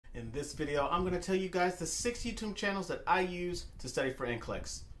In this video, I'm going to tell you guys the 6 YouTube channels that I use to study for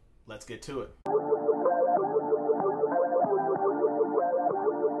NCLEX. Let's get to it.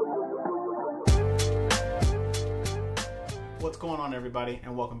 What's going on, everybody,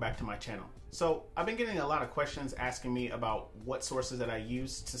 and welcome back to my channel. So I've been getting a lot of questions asking me about what sources that I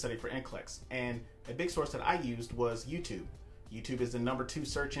use to study for NCLEX, and a big source that I used was YouTube. YouTube is the #2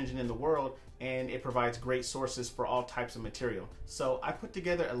 search engine in the world, and it provides great sources for all types of material. So I put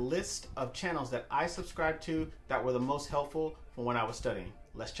together a list of channels that I subscribed to that were the most helpful for when I was studying.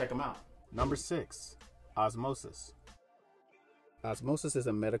 Let's check them out. Number 6, OSMOSIS. OSMOSIS is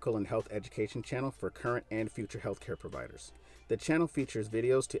a medical and health education channel for current and future healthcare providers. The channel features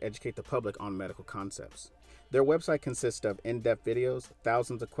videos to educate the public on medical concepts. Their website consists of in-depth videos,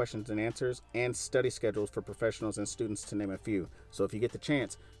 thousands of questions and answers, and study schedules for professionals and students, to name a few. So if you get the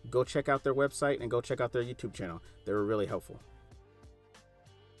chance, go check out their website and go check out their YouTube channel. They were really helpful.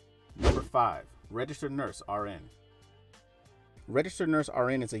 Number 5, Registered Nurse RN. Registered Nurse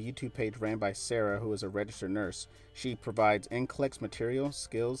RN is a YouTube page ran by Sarah, who is a registered nurse. She provides NCLEX material,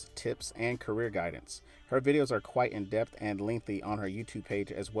 skills, tips, and career guidance. Her videos are quite in-depth and lengthy on her YouTube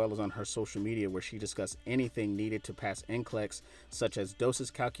page, as well as on her social media, where she discusses anything needed to pass NCLEX, such as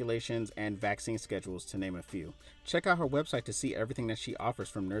dosage calculations and vaccine schedules, to name a few. Check out her website to see everything that she offers,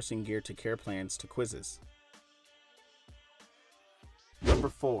 from nursing gear to care plans to quizzes. Number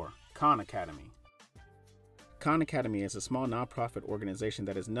 4, Khan Academy. Khan Academy is a small nonprofit organization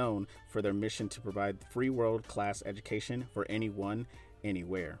that is known for their mission to provide free world-class education for anyone,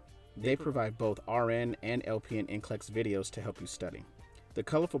 anywhere. They provide both RN and LPN NCLEX videos to help you study. The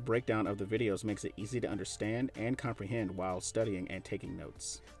colorful breakdown of the videos makes it easy to understand and comprehend while studying and taking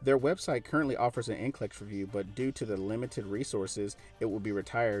notes. Their website currently offers an NCLEX review, but due to the limited resources, it will be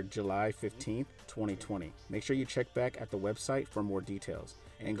retired July 15th, 2020. Make sure you check back at the website for more details.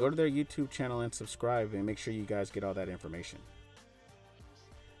 And go to their YouTube channel and subscribe, and make sure you guys get all that information.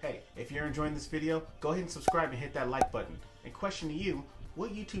 Hey, if you're enjoying this video, go ahead and subscribe and hit that like button. And question to you,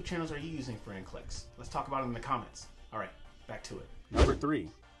 what YouTube channels are you using for NCLEX? Let's talk about it in the comments. All right, back to it. Number 3,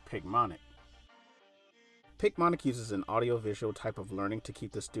 Picmonic. Picmonic uses an audio-visual type of learning to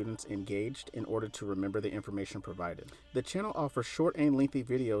keep the students engaged in order to remember the information provided. The channel offers short and lengthy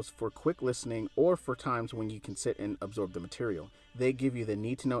videos for quick listening or for times when you can sit and absorb the material. They give you the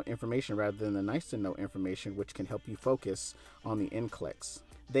need-to-know information rather than the nice-to-know information, which can help you focus on the NCLEX.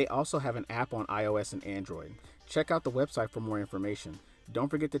 They also have an app on iOS and Android. Check out the website for more information. Don't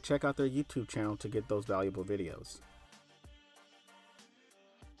forget to check out their YouTube channel to get those valuable videos.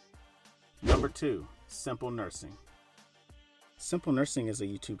 Number 2, Simple Nursing. Simple Nursing is a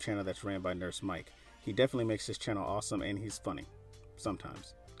YouTube channel that's ran by Nurse Mike. He definitely makes his channel awesome, and he's funny.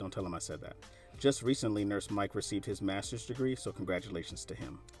 Sometimes. Don't tell him I said that. Just recently, Nurse Mike received his master's degree, so congratulations to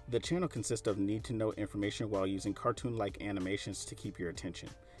him. The channel consists of need-to-know information while using cartoon-like animations to keep your attention.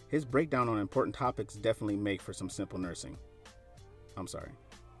 His breakdown on important topics definitely make for some simple nursing. I'm sorry.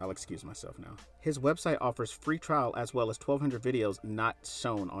 I'll excuse myself now. His website offers free trial as well as 1,200 videos not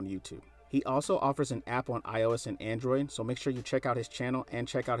shown on YouTube. He also offers an app on iOS and Android, so make sure you check out his channel and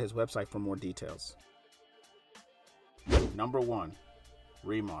check out his website for more details. Number 1,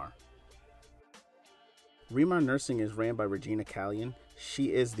 REMAR. REMAR Nursing is ran by Regina Callion.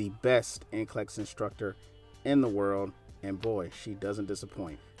 She is the best NCLEX instructor in the world, and boy, she doesn't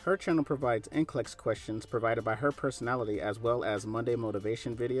disappoint. Her channel provides NCLEX questions provided by her personality, as well as Monday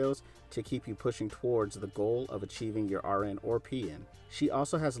motivation videos to keep you pushing towards the goal of achieving your RN or PN. She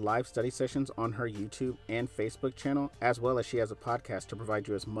also has live study sessions on her YouTube and Facebook channel, as well as she has a podcast to provide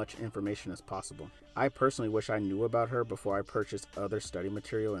you as much information as possible. I personally wish I knew about her before I purchased other study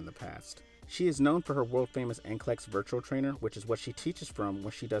material in the past. She is known for her world-famous NCLEX virtual trainer, which is what she teaches from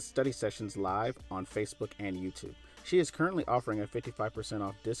when she does study sessions live on Facebook and YouTube. She is currently offering a 55%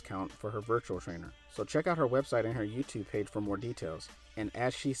 off discount for her virtual trainer, so check out her website and her YouTube page for more details. And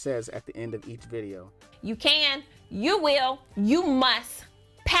as she says at the end of each video, you can, you will, you must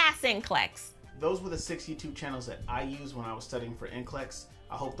pass NCLEX. Those were the 6 YouTube channels that I used when I was studying for NCLEX.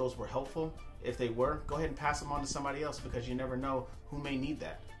 I hope those were helpful. If they were, go ahead and pass them on to somebody else, because you never know who may need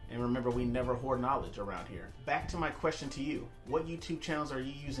that. And remember, we never hoard knowledge around here. Back to my question to you. What YouTube channels are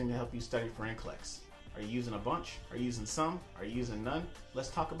you using to help you study for NCLEX? Are you using a bunch? Are you using some? Are you using none? Let's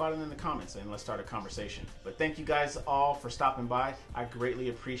talk about it in the comments and let's start a conversation. But thank you guys all for stopping by. I greatly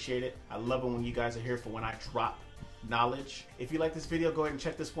appreciate it. I love it when you guys are here for when I drop knowledge. If you like this video, go ahead and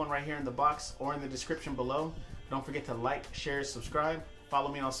check this one right here in the box or in the description below. Don't forget to like, share, subscribe.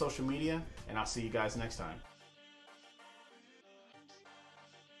 Follow me on social media, and I'll see you guys next time.